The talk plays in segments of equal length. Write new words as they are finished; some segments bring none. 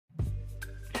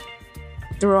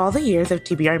Through all the years of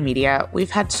TBR Media,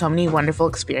 we've had so many wonderful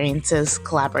experiences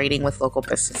collaborating with local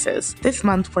businesses. This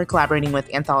month, we're collaborating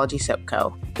with Anthology Soap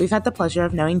Co. We've had the pleasure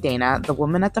of knowing Dana, the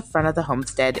woman at the front of the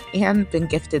homestead, and been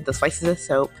gifted the Slices of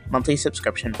Soap monthly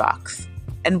subscription box.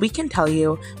 And we can tell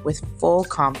you with full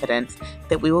confidence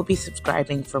that we will be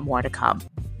subscribing for more to come.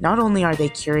 Not only are they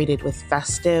curated with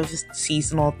festive,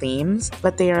 seasonal themes,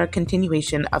 but they are a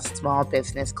continuation of small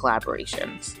business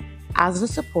collaborations. As a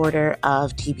supporter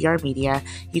of TBR Media,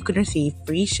 you can receive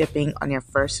free shipping on your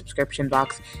first subscription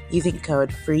box using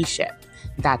code FREESHIP.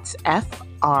 That's FREESHIP.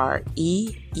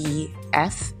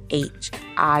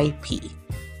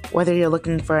 Whether you're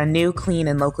looking for a new, clean,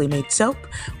 and locally made soap,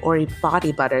 or a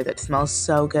body butter that smells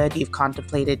so good you've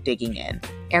contemplated digging in,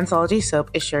 Anthology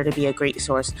Soap is sure to be a great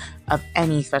source of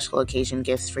any special occasion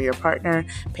gifts for your partner,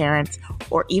 parents,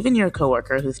 or even your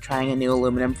coworker who's trying a new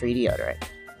aluminum-free deodorant.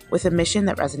 With a mission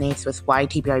that resonates with why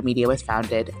TBR Media was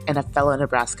founded and a fellow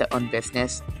Nebraska-owned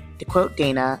business, to quote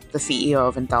Dana, the CEO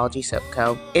of Anthology Soap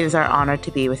Co., it is our honor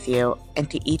to be with you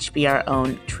and to each be our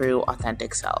own true,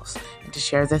 authentic selves, and to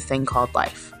share this thing called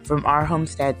life. From our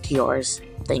homestead to yours,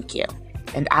 thank you.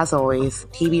 And as always,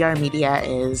 TBR Media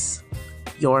is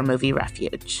your movie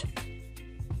refuge.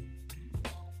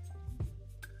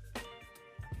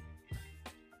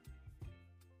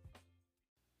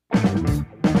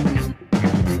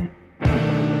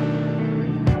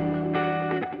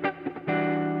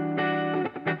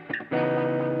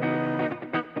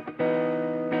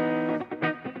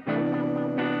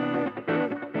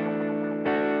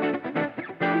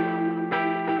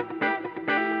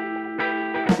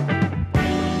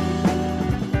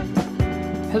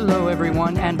 Hello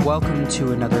everyone, and welcome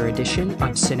to another edition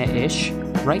of Cine-ish,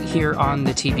 right here on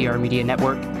the TBR Media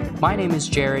Network. My name is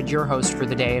Jared, your host for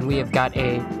the day, and we have got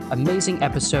an amazing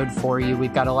episode for you.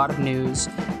 We've got a lot of news,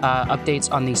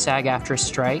 updates on the SAG-AFTRA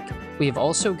strike. We have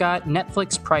also got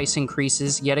Netflix price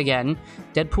increases yet again.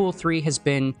 Deadpool 3 has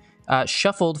been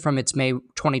shuffled from its May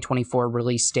 2024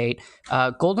 release date.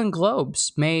 Golden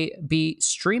Globes may be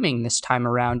streaming this time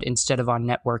around instead of on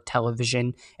network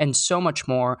television, and so much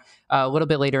more. A little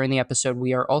bit later in the episode,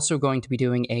 we are also going to be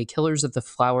doing a Killers of the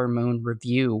Flower Moon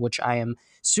review, which I am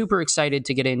super excited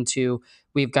to get into.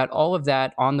 We've got all of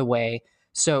that on the way,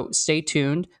 so stay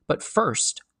tuned. But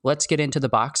first, let's get into the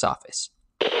box office.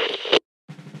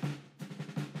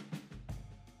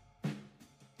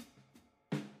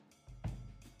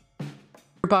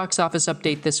 Box office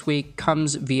update this week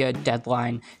comes via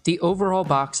Deadline. The overall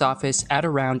box office at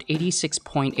around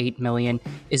 $86.8 million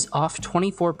is off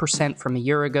 24% from a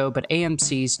year ago, but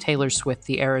AMC's Taylor Swift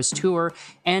The Eras Tour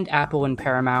and Apple and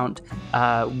Paramount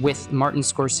with Martin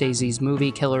Scorsese's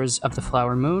movie Killers of the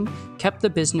Flower Moon kept the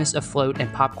business afloat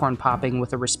and popcorn popping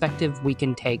with a respective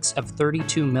weekend takes of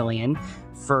 $32 million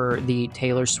for the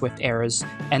Taylor Swift Eras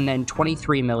and then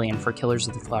 $23 million for Killers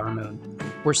of the Flower Moon.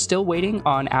 We're still waiting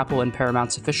on Apple and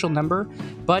Paramount's official number,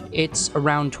 but it's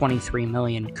around $23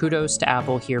 million. Kudos to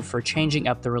Apple here for changing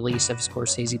up the release of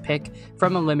Scorsese pick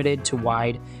from a limited to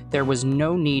wide. There was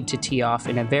no need to tee off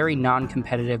in a very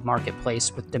non-competitive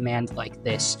marketplace with demand like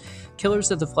this.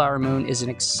 Killers of the Flower Moon is an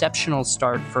exceptional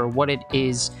start for what it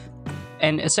is,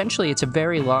 and essentially it's a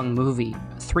very long movie,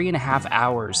 3.5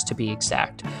 hours to be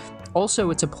exact. Also,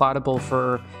 it's applaudable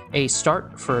for a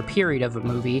start for a period of a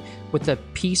movie, with the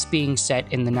piece being set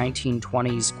in the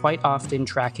 1920s, quite often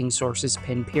tracking sources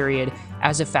pin period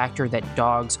as a factor that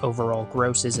dogs overall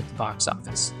grosses at the box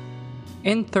office.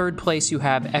 In third place, you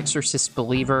have Exorcist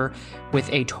Believer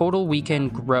with a total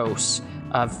weekend gross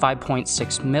of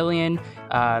 $5.6 million.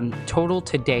 Total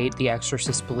to date, The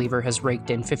Exorcist Believer has raked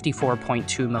in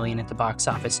 $54.2 million at the box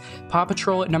office. Paw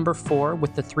Patrol at number 4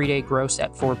 with the 3-day gross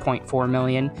at $4.4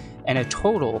 million and a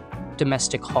total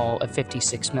domestic haul of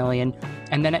 $56 million.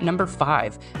 And then at number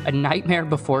 5, A Nightmare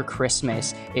Before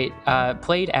Christmas. It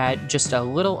played at just a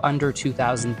little under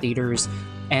 2,000 theaters,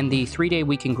 and the 3-day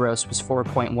weekend gross was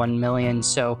 $4.1 million.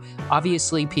 So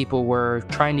obviously people were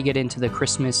trying to get into the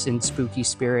Christmas and spooky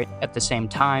spirit at the same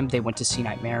time. They went to see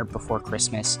Nightmare Before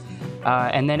Christmas.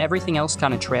 And then everything else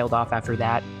kind of trailed off after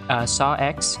that. Saw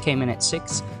X came in at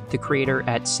 6, The Creator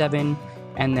at 7,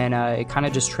 and then it kind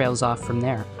of just trails off from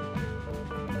there.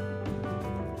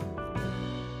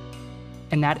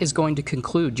 And that is going to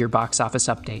conclude your box office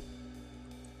update.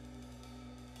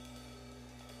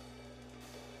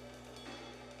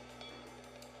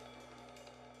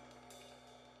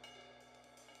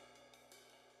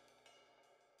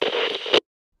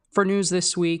 For news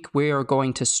this week, we are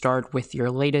going to start with your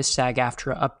latest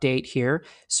SAG-AFTRA update here.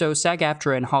 So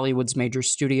SAG-AFTRA and Hollywood's major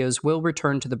studios will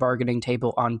return to the bargaining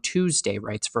table on Tuesday,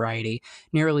 writes Variety,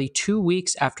 nearly 2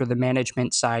 weeks after the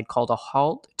management side called a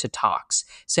halt to talks,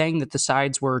 saying that the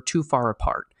sides were too far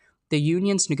apart. The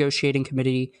union's negotiating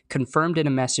committee confirmed in a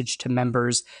message to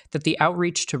members that the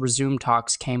outreach to resume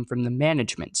talks came from the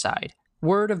management side.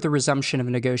 Word of the resumption of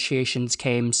negotiations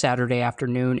came Saturday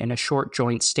afternoon in a short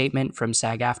joint statement from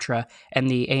SAG-AFTRA and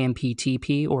the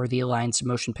AMPTP, or the Alliance of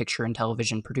Motion Picture and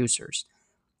Television Producers.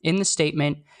 In the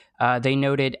statement, they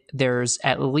noted there's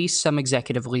at least some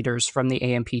executive leaders from the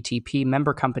AMPTP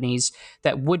member companies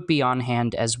that would be on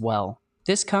hand as well.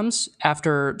 This comes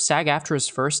after SAG-AFTRA's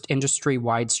first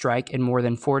industry-wide strike in more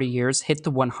than 40 years hit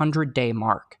the 100-day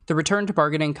mark. The return to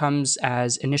bargaining comes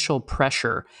as initial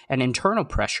pressure and internal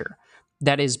pressure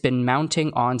that has been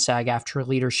mounting on SAG-AFTRA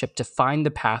leadership to find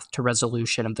the path to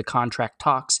resolution of the contract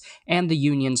talks and the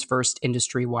union's first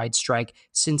industry-wide strike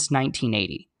since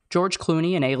 1980. George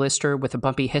Clooney, an A-lister with a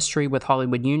bumpy history with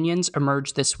Hollywood unions,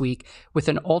 emerged this week with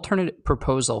an alternate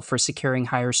proposal for securing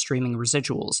higher streaming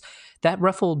residuals. That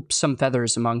ruffled some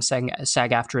feathers among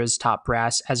SAG-AFTRA's top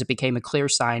brass as it became a clear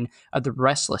sign of the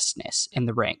restlessness in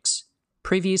the ranks.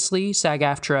 Previously,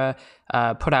 SAG-AFTRA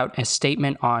put out a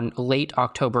statement on late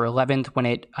October 11th when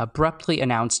it abruptly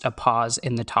announced a pause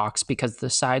in the talks because the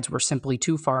sides were simply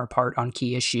too far apart on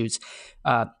key issues.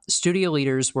 Studio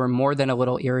leaders were more than a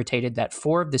little irritated that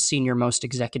 4 of the senior-most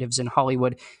executives in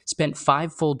Hollywood spent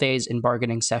 5 full days in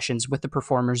bargaining sessions with the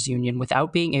Performers Union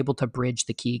without being able to bridge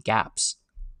the key gaps.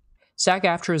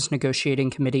 SAG-AFTRA's negotiating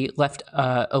committee left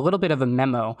a little bit of a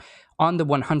memo on the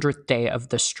 100th day of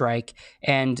the strike,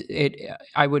 and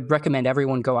I would recommend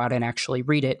everyone go out and actually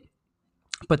read it.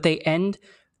 But they end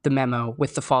the memo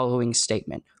with the following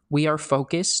statement: "We are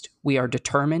focused, we are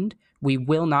determined, we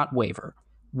will not waver.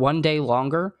 One day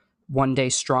longer, one day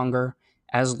stronger,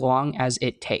 as long as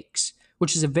it takes,"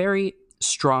 which is a very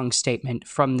strong statement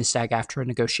from the SAG-AFTRA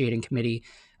negotiating committee.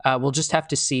 We'll just have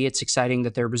to see. It's exciting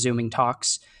that they're resuming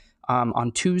talks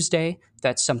on Tuesday.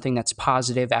 That's something that's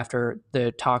positive after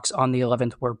the talks on the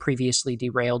 11th were previously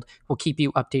derailed. We'll keep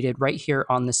you updated right here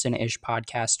on the Cine-ish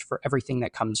podcast for everything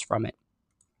that comes from it.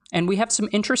 And we have some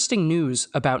interesting news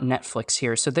about Netflix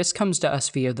here. So this comes to us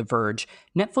via The Verge.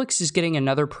 Netflix is getting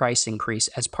another price increase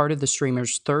as part of the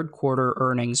streamer's third quarter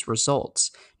earnings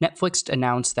results. Netflix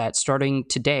announced that starting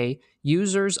today,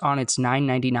 users on its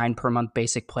 $9.99 per month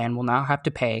basic plan will now have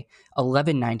to pay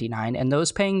 $11.99, and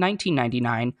those paying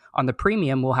 $19.99 on the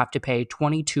premium will have to pay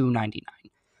 $22.99.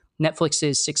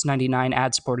 Netflix's $6.99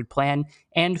 ad-supported plan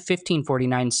and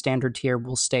 $15.49 standard tier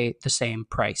will stay the same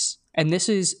price. And this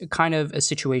is kind of a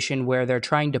situation where they're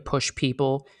trying to push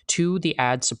people to the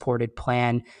ad-supported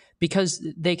plan because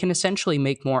they can essentially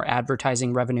make more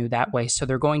advertising revenue that way. So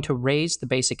they're going to raise the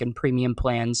basic and premium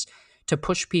plans to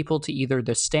push people to either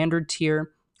the standard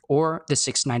tier or the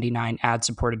 $6.99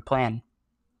 ad-supported plan.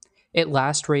 It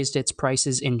last raised its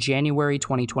prices in January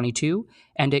 2022,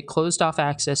 and it closed off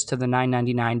access to the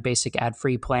 $9.99 basic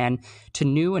ad-free plan to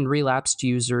new and relapsed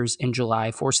users in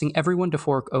July, forcing everyone to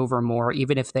fork over more,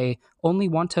 even if they only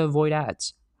want to avoid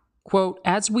ads. Quote,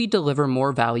 "As we deliver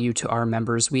more value to our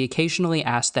members, we occasionally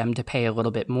ask them to pay a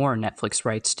little bit more," Netflix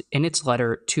writes in its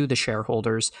letter to the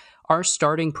shareholders. "Our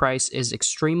starting price is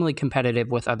extremely competitive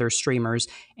with other streamers,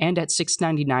 and at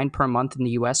 $6.99 per month in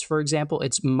the US, for example,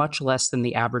 it's much less than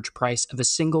the average price of a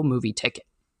single movie ticket."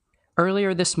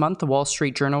 Earlier this month, the Wall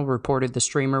Street Journal reported the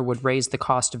streamer would raise the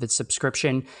cost of its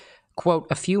subscription, quote,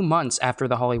 "a few months after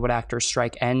the Hollywood actors'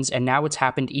 strike ends, and now it's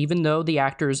happened even though the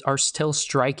actors are still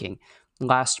striking."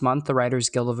 Last month, the Writers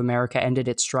Guild of America ended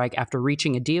its strike after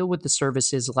reaching a deal with the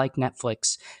services like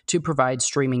Netflix to provide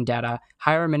streaming data,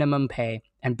 higher minimum pay,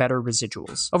 and better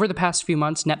residuals. Over the past few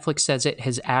months, Netflix says it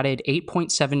has added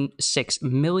 8.76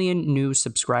 million new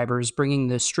subscribers, bringing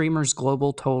the streamer's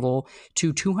global total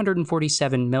to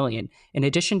 247 million. In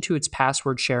addition to its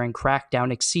password-sharing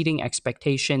crackdown exceeding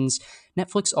expectations,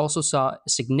 Netflix also saw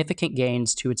significant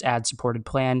gains to its ad-supported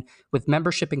plan, with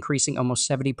membership increasing almost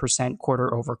 70%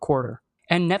 quarter over quarter.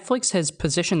 And Netflix has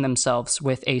positioned themselves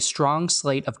with a strong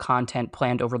slate of content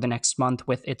planned over the next month,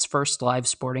 with its first live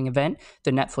sporting event,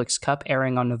 the Netflix Cup,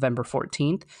 airing on November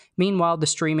 14th. Meanwhile, the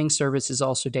streaming service is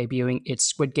also debuting its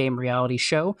Squid Game reality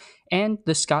show and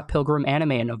the Scott Pilgrim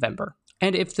anime in November.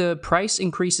 And if the price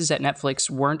increases at Netflix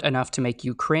weren't enough to make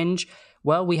you cringe,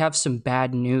 well, we have some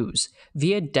bad news.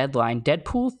 Via Deadline,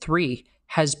 Deadpool 3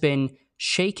 has been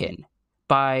shaken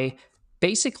by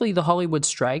basically the Hollywood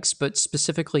strikes, but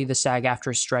specifically the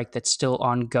SAG-AFTRA strike that's still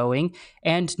ongoing,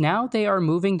 and now they are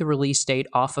moving the release date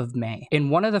off of May. In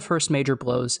one of the first major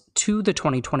blows to the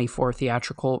 2024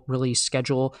 theatrical release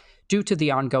schedule due to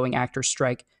the ongoing actor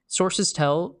strike, sources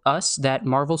tell us that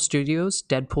Marvel Studios'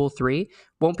 Deadpool 3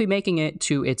 won't be making it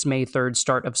to its May 3rd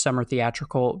start of summer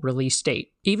theatrical release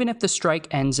date. Even if the strike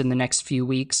ends in the next few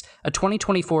weeks, a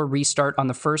 2024 restart on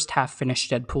the first half-finished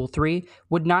Deadpool 3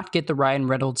 would not get the Ryan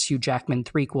Reynolds-Hugh Jackman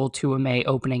threequel to a May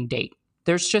opening date.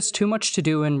 There's just too much to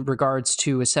do in regards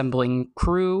to assembling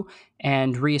crew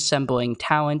and reassembling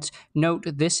talent. Note,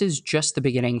 this is just the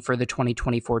beginning for the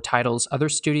 2024 titles. Other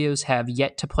studios have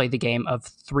yet to play the game of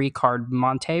three-card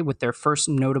Monte with their first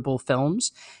notable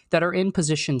films that are in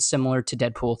positions similar to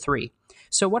Deadpool 3.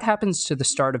 So what happens to the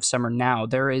start of summer now?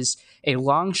 There is a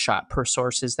long shot per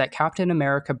sources that Captain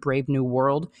America Brave New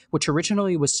World, which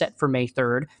originally was set for May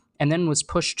 3rd, and then was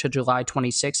pushed to July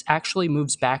 26, actually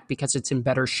moves back because it's in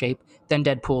better shape than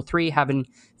Deadpool 3, having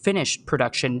finished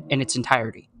production in its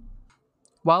entirety.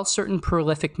 While certain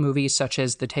prolific movies such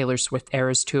as the Taylor Swift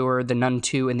Eras Tour, The Nun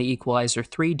 2, and The Equalizer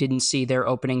 3 didn't see their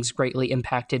openings greatly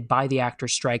impacted by the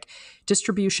actors' strike,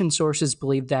 distribution sources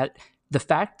believe that the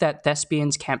fact that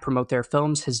thespians can't promote their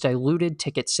films has diluted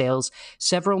ticket sales.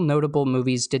 Several notable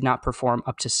movies did not perform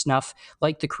up to snuff,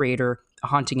 like The Creator, A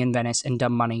Haunting in Venice, and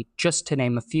Dumb Money, just to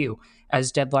name a few.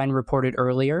 As Deadline reported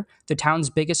earlier, the town's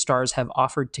biggest stars have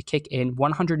offered to kick in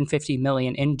 $150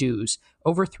 million in dues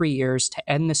over 3 years to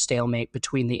end the stalemate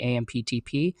between the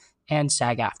AMPTP and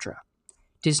SAG-AFTRA.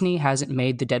 Disney hasn't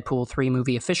made the Deadpool 3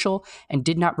 movie official and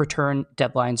did not return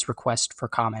Deadline's request for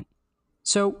comment.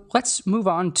 So let's move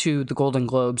on to the Golden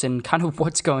Globes and kind of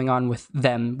what's going on with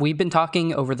them. We've been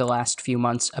talking over the last few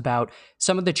months about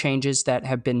some of the changes that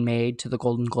have been made to the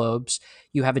Golden Globes.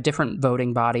 You have a different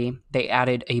voting body. They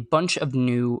added a bunch of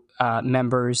new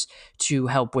members to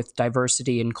help with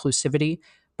diversity and inclusivity,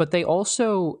 but they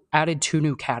also added 2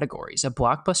 new categories, a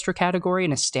blockbuster category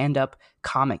and a stand-up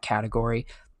comic category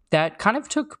that kind of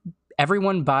took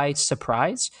everyone by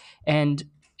surprise, and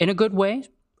in a good way,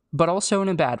 but also in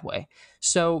a bad way.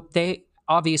 So they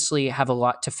obviously have a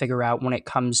lot to figure out when it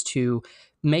comes to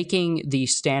making the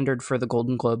standard for the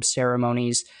Golden Globe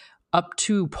ceremonies up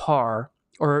to par,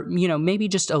 or, maybe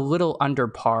just a little under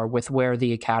par with where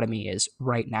the Academy is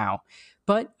right now.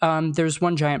 But there's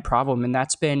one giant problem, and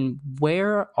that's been,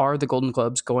 where are the Golden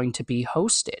Globes going to be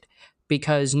hosted?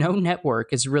 Because no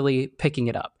network is really picking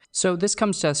it up. So this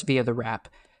comes to us via The Wrap.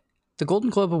 The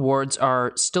Golden Globe Awards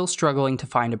are still struggling to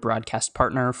find a broadcast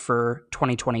partner for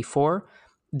 2024.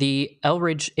 The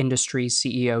Elridge Industries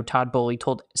CEO Todd Boehly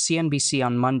told CNBC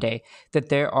on Monday that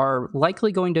they are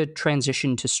likely going to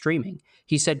transition to streaming.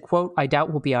 He said, quote, "I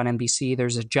doubt we'll be on NBC.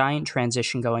 There's a giant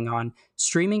transition going on.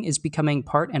 Streaming is becoming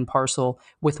part and parcel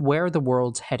with where the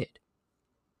world's headed.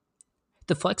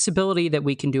 The flexibility that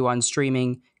we can do on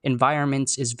streaming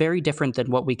environments is very different than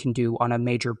what we can do on a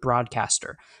major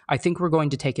broadcaster. I think we're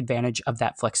going to take advantage of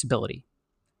that flexibility."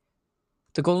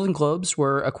 The Golden Globes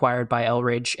were acquired by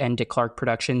Elridge and Dick Clark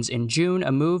Productions in June,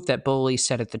 a move that Boehly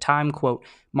said at the time, quote,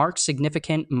 "marks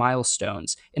significant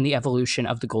milestones in the evolution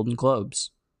of the Golden Globes."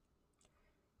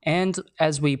 And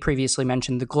as we previously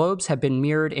mentioned, the Globes have been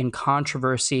mirrored in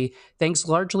controversy thanks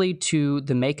largely to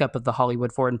the makeup of the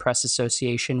Hollywood Foreign Press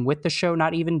Association, with the show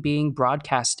not even being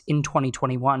broadcast in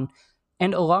 2021,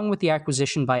 and along with the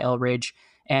acquisition by Elridge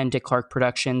and Dick Clark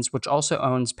Productions, which also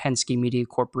owns Penske Media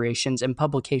Corporations and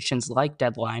publications like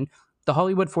Deadline, the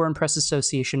Hollywood Foreign Press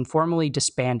Association formally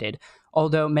disbanded,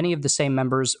 although many of the same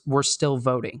members were still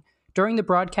voting. During the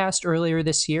broadcast earlier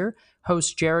this year,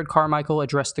 host Jared Carmichael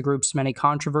addressed the group's many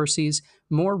controversies.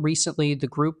 More recently, the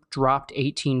group dropped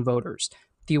 18 voters.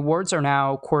 The awards are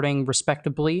now courting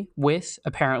respectably with,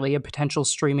 apparently, a potential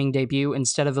streaming debut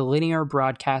instead of a linear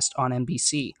broadcast on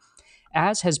NBC,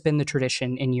 as has been the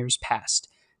tradition in years past.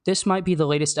 This might be the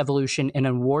latest evolution in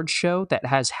an awards show that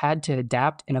has had to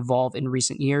adapt and evolve in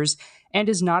recent years and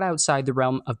is not outside the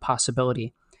realm of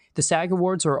possibility. The SAG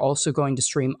Awards are also going to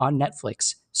stream on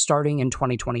Netflix starting in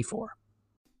 2024.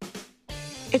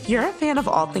 If you're a fan of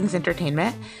all things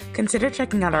entertainment, consider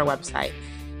checking out our website.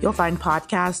 You'll find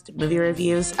podcasts, movie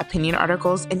reviews, opinion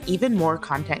articles, and even more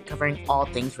content covering all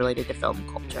things related to film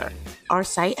culture. Our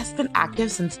site has been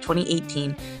active since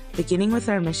 2018, beginning with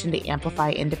our mission to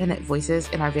amplify independent voices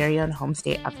in our very own home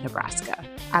state of Nebraska.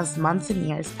 As months and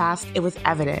years passed, it was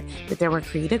evident that there were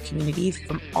creative communities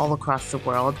from all across the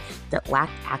world that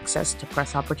lacked access to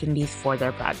press opportunities for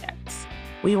their projects.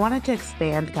 We wanted to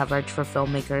expand coverage for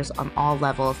filmmakers on all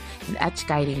levels and etch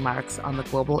guiding marks on the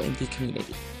global indie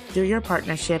community. Through your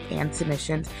partnership and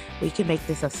submissions, we can make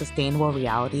this a sustainable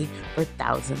reality for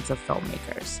thousands of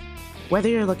filmmakers. Whether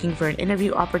you're looking for an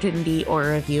interview opportunity or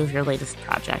a review of your latest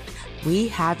project, we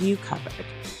have you covered.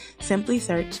 Simply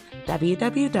search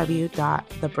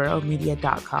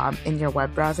www.theboroughmedia.com in your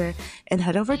web browser and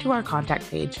head over to our contact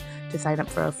page to sign up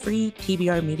for a free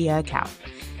TBR Media account.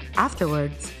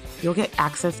 Afterwards, you'll get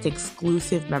access to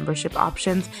exclusive membership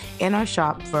options in our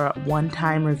shop for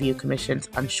one-time review commissions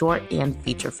on short and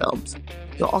feature films.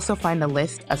 You'll also find a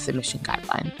list of submission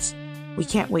guidelines. We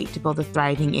can't wait to build a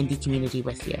thriving indie community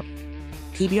with you.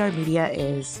 TBR Media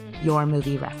is your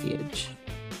movie refuge.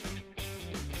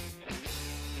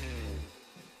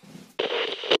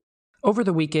 Over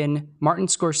the weekend, Martin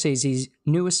Scorsese's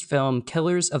newest film,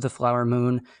 Killers of the Flower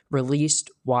Moon, released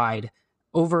wide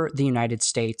over the United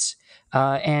States.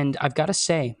 And I've got to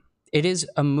say, it is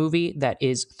a movie that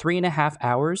is 3.5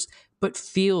 hours, but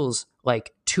feels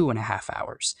like 2.5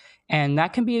 hours. And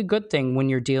that can be a good thing when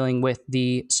you're dealing with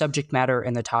the subject matter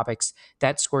and the topics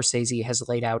that Scorsese has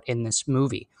laid out in this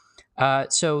movie.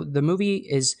 So the movie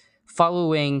is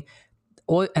following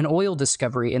an oil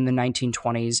discovery in the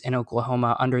 1920s in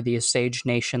Oklahoma under the Osage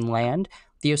Nation land.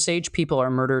 The Osage people are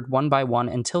murdered one by one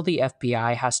until the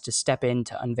FBI has to step in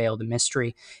to unveil the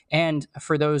mystery. And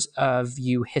for those of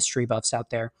you history buffs out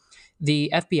there, the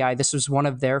FBI, this was one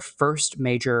of their first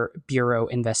major bureau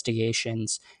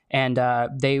investigations. And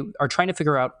they are trying to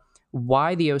figure out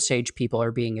why the Osage people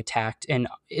are being attacked. And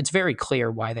it's very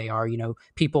clear why they are. You know,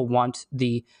 people want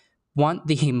the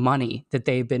money that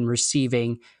they've been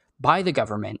receiving by the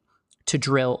government to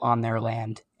drill on their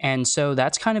land. And so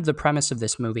that's kind of the premise of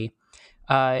this movie.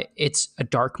 It's a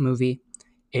dark movie.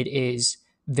 It is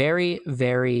very,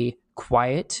 very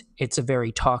quiet. It's a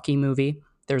very talky movie.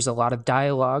 There's a lot of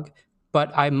dialogue,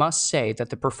 but I must say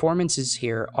that the performances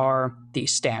here are the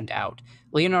standout.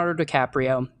 Leonardo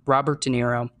DiCaprio, Robert De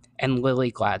Niro, and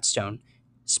Lily Gladstone.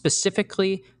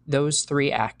 Specifically, those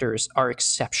three actors are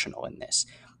exceptional in this.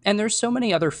 And there's so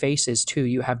many other faces, too.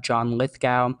 You have John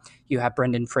Lithgow, you have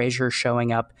Brendan Fraser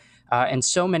showing up, and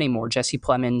so many more. Jesse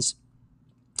Plemons,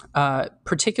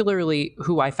 particularly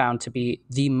who I found to be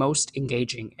the most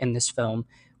engaging in this film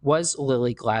was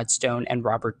Lily Gladstone and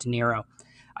Robert De Niro.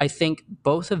 I think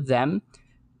both of them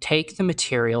take the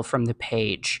material from the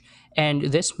page. And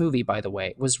this movie, by the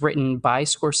way, was written by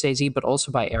Scorsese, but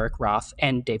also by Eric Roth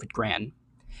and David Gran.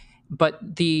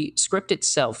 But the script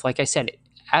itself, like I said,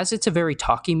 as it's a very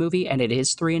talky movie and it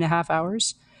is 3.5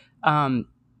 hours,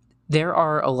 there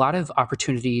are a lot of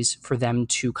opportunities for them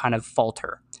to kind of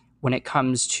falter when it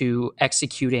comes to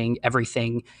executing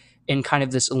everything in kind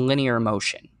of this linear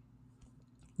motion.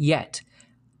 Yet,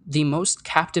 the most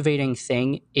captivating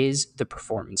thing is the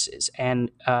performances. And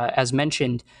as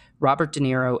mentioned, Robert De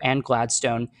Niro and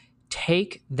Gladstone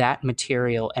take that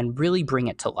material and really bring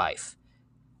it to life.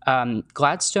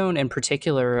 Gladstone in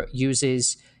particular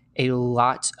uses a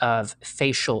lot of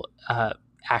facial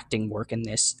acting work in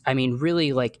this. I mean,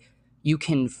 really, like you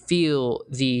can feel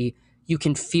the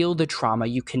trauma,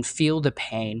 you can feel the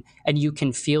pain, and you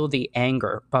can feel the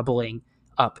anger bubbling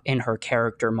up in her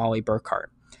character, Molly Burkhart.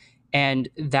 And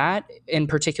that in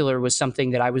particular was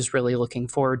something that I was really looking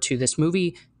forward to. This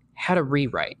movie had a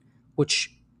rewrite,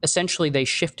 which essentially they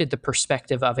shifted the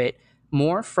perspective of it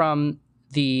more from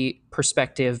the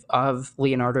perspective of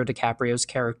Leonardo DiCaprio's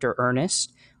character,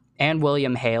 Ernest, and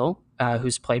William Hale,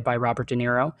 who's played by Robert De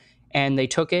Niro. And they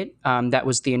took it, that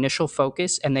was the initial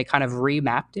focus, and they kind of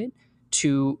remapped it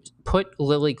to put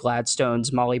Lily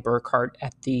Gladstone's Molly Burkhart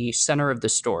at the center of the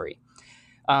story.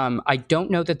 I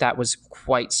don't know that that was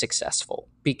quite successful,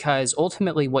 because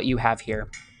ultimately what you have here,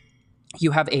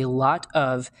 you have a lot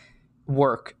of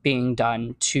work being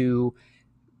done to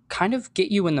kind of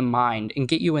get you in the mind and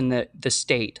get you in the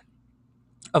state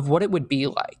of what it would be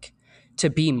like to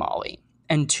be Molly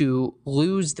and to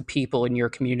lose the people in your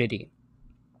community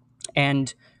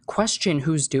and question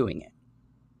who's doing it.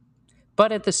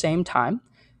 But at the same time,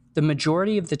 the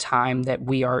majority of the time that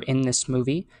we are in this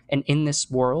movie and in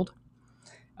this world,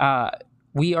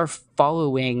 we are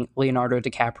following Leonardo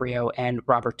DiCaprio and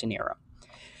Robert De Niro.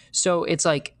 So it's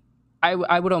like,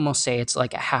 I would almost say it's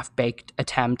like a half-baked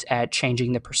attempt at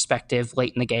changing the perspective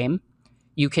late in the game.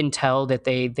 You can tell that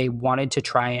they wanted to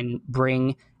try and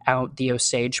bring out the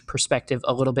Osage perspective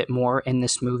a little bit more in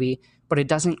this movie, but it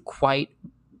doesn't quite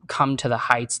come to the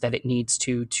heights that it needs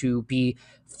to be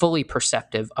fully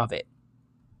perceptive of it.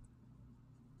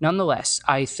 Nonetheless,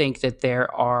 I think that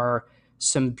there are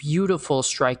some beautiful,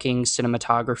 striking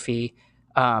cinematography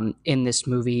in this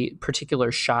movie,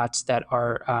 particular shots that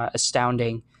are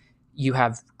astounding. You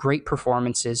have great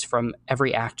performances from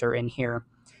every actor in here.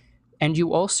 And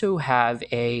you also have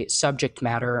a subject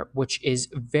matter which is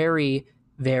very,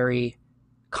 very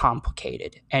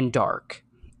complicated and dark.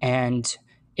 And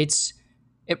it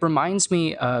reminds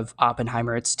me of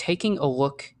Oppenheimer. It's taking a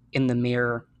look in the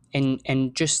mirror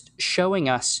and just showing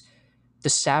us the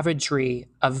savagery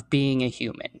of being a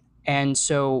human. And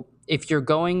so if you're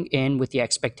going in with the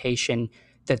expectation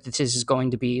that this is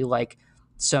going to be like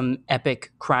some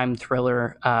epic crime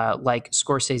thriller like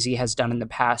Scorsese has done in the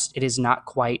past, it is not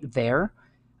quite there.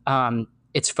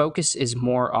 Its focus is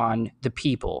more on the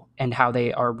people and how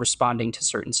they are responding to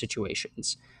certain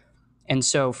situations. And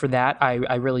so for that,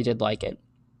 I really did like it.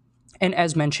 And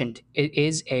as mentioned, it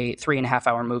is a 3.5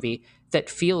 hour movie that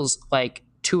feels like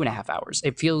 2.5 hours.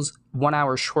 It feels 1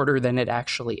 hour shorter than it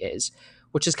actually is,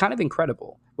 which is kind of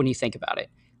incredible when you think about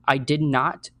it. I did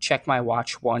not check my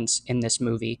watch once in this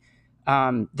movie.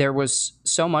 There was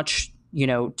so much,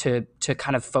 to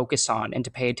kind of focus on and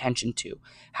to pay attention to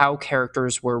how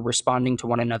characters were responding to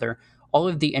one another, all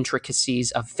of the intricacies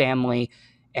of family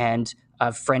and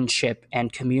of friendship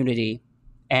and community,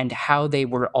 and how they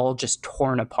were all just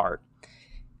torn apart.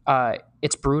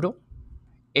 It's brutal,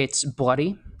 it's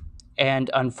bloody, and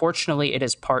unfortunately, it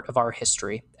is part of our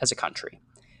history as a country,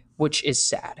 which is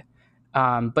sad.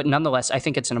 But nonetheless, I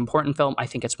think it's an important film. I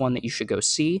think it's one that you should go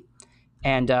see.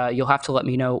 And you'll have to let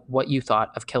me know what you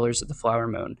thought of Killers of the Flower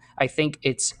Moon. I think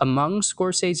it's among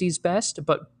Scorsese's best,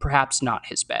 but perhaps not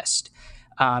his best.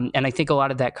 And I think a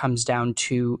lot of that comes down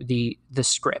to the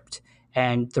script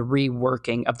and the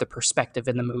reworking of the perspective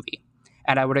in the movie.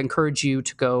 And I would encourage you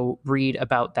to go read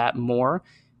about that more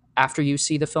after you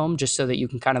see the film, just so that you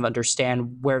can kind of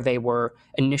understand where they were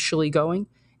initially going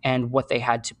and what they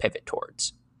had to pivot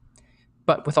towards.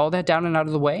 But with all that down and out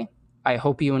of the way, I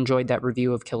hope you enjoyed that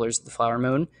review of Killers of the Flower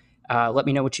Moon. Let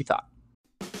me know what you thought.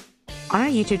 On our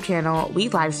YouTube channel, we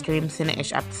live stream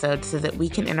Cine-ish episodes so that we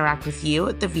can interact with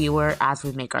you, the viewer, as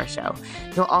we make our show.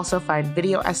 You'll also find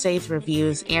video essays,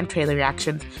 reviews, and trailer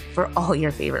reactions for all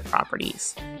your favorite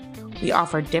properties. We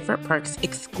offer different perks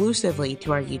exclusively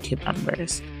to our YouTube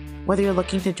members. Whether you're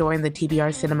looking to join the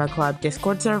TBR Cinema Club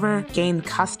Discord server, gain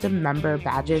custom member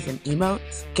badges and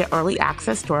emotes, get early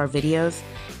access to our videos,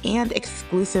 and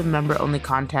exclusive member-only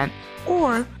content,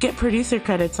 or get producer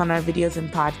credits on our videos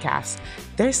and podcasts,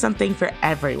 there's something for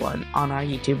everyone on our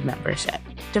YouTube membership.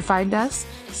 To find us,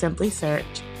 simply search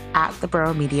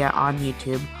 @TheBoroMedia on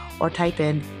YouTube or type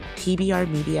in TBR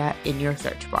Media in your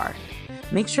search bar.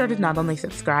 Make sure to not only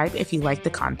subscribe if you like the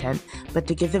content, but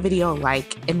to give the video a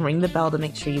like and ring the bell to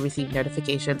make sure you receive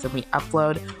notifications when we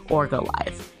upload or go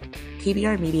live.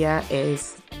 TBR Media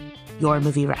is your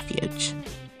movie refuge.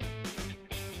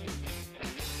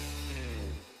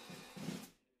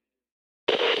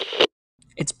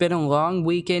 It's been a long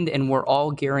weekend and we're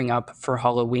all gearing up for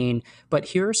Halloween, but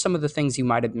here are some of the things you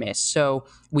might have missed. So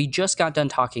we just got done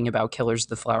talking about Killers of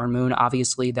the Flower Moon.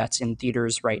 Obviously, that's in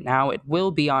theaters right now. It will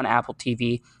be on Apple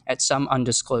TV at some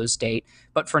undisclosed date.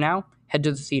 But for now, head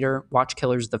to the theater, watch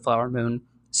Killers of the Flower Moon,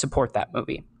 support that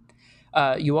movie.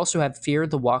 You also have Fear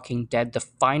the Walking Dead, the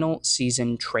final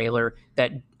season trailer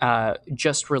that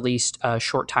just released a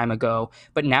short time ago.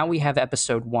 But now we have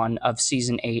episode 1 of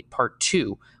season 8, part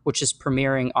 2, which is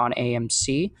premiering on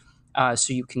AMC.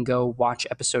 So you can go watch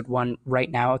episode 1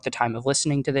 right now at the time of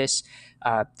listening to this.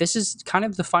 This is kind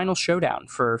of the final showdown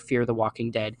for Fear the Walking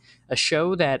Dead, a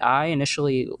show that I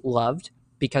initially loved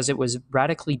because it was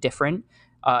radically different.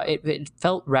 It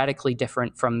felt radically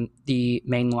different from the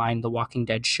mainline The Walking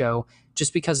Dead show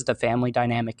just because of the family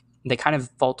dynamic. They kind of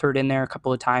faltered in there a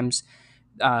couple of times.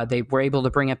 They were able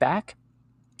to bring it back.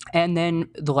 And then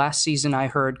the last season, I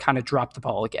heard, kind of dropped the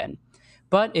ball again.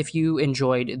 But if you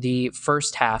enjoyed the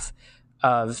first half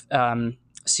of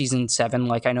season 7,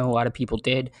 like I know a lot of people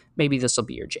did, maybe this will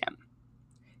be your jam.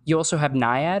 You also have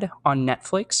Nyad on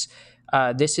Netflix.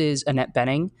 This is Annette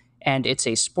Bening, and it's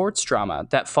a sports drama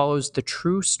that follows the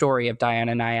true story of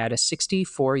Diana Nyad, a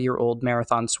 64-year-old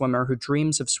marathon swimmer who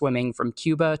dreams of swimming from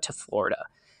Cuba to Florida.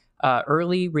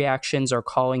 Early reactions are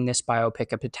calling this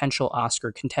biopic a potential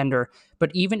Oscar contender,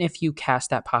 but even if you cast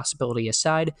that possibility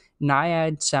aside,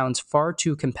 Nyad sounds far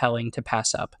too compelling to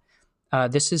pass up.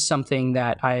 This is something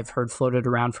that I've heard floated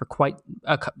around for quite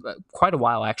a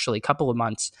while, actually, a couple of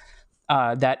months,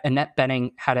 that Annette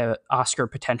Bening had an Oscar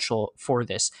potential for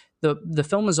this. The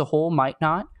film as a whole might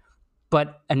not,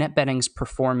 but Annette Bening's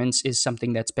performance is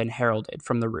something that's been heralded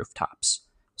from the rooftops.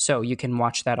 So you can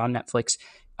watch that on Netflix.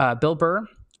 Bill Burr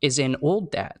is in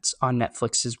Old Dads on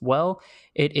Netflix as well.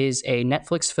 It is a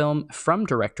Netflix film from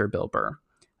director Bill Burr.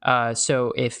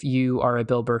 So if you are a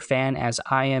Bill Burr fan, as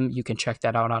I am, you can check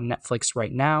that out on Netflix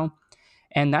right now.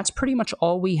 And that's pretty much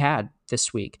all we had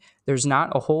this week. There's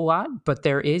not a whole lot, but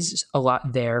there is a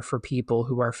lot there for people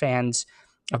who are fans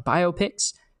of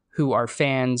biopics, who are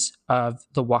fans of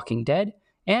The Walking Dead,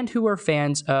 and who are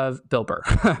fans of Bill Burr.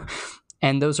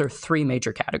 And those are 3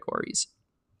 major categories.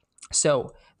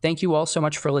 So thank you all so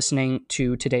much for listening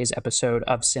to today's episode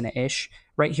of Cine-ish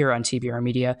right here on TBR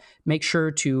Media. Make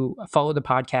sure to follow the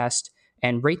podcast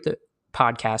and rate the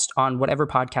podcast on whatever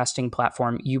podcasting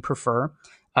platform you prefer.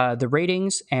 The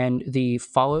ratings and the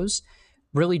follows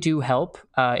really do help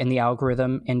in the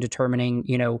algorithm in determining,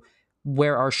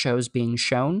 where our show's being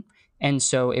shown. And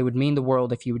so it would mean the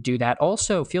world if you would do that.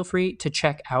 Also, feel free to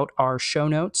check out our show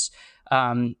notes.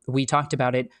 We talked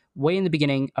about it way in the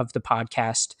beginning of the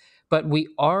podcast, but we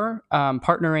are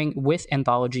partnering with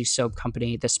Anthology Soap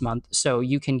Company this month. So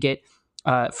you can get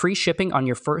free shipping on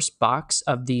your first box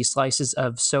of the Slices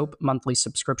of Soap monthly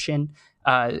subscription.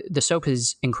 The soap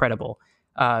is incredible,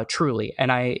 truly.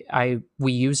 And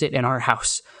we use it in our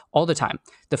house all the time.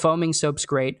 The foaming soap's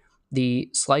great. The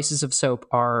slices of soap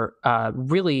are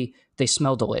really, they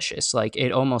smell delicious. Like,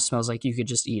 it almost smells like you could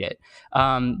just eat it.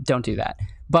 Don't do that.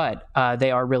 But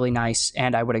they are really nice,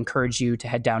 and I would encourage you to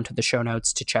head down to the show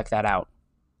notes to check that out.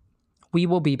 We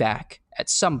will be back at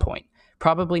some point,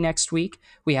 probably next week.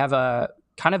 We have a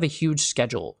kind of a huge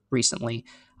schedule recently.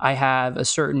 I have a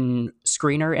certain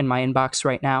screener in my inbox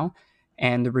right now,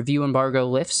 and the review embargo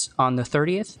lifts on the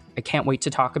 30th. I can't wait to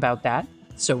talk about that,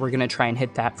 so we're going to try and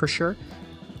hit that for sure.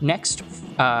 Next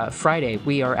Friday,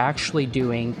 we are actually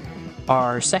doing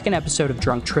our second episode of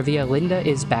Drunk Trivia. Linda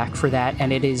is back for that,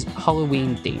 and it is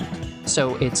Halloween themed.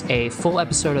 So it's a full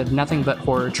episode of nothing but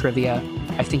horror trivia.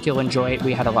 I think you'll enjoy it.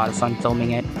 We had a lot of fun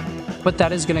filming it. But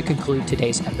that is going to conclude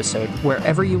today's episode.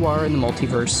 Wherever you are in the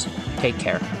multiverse, take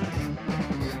care.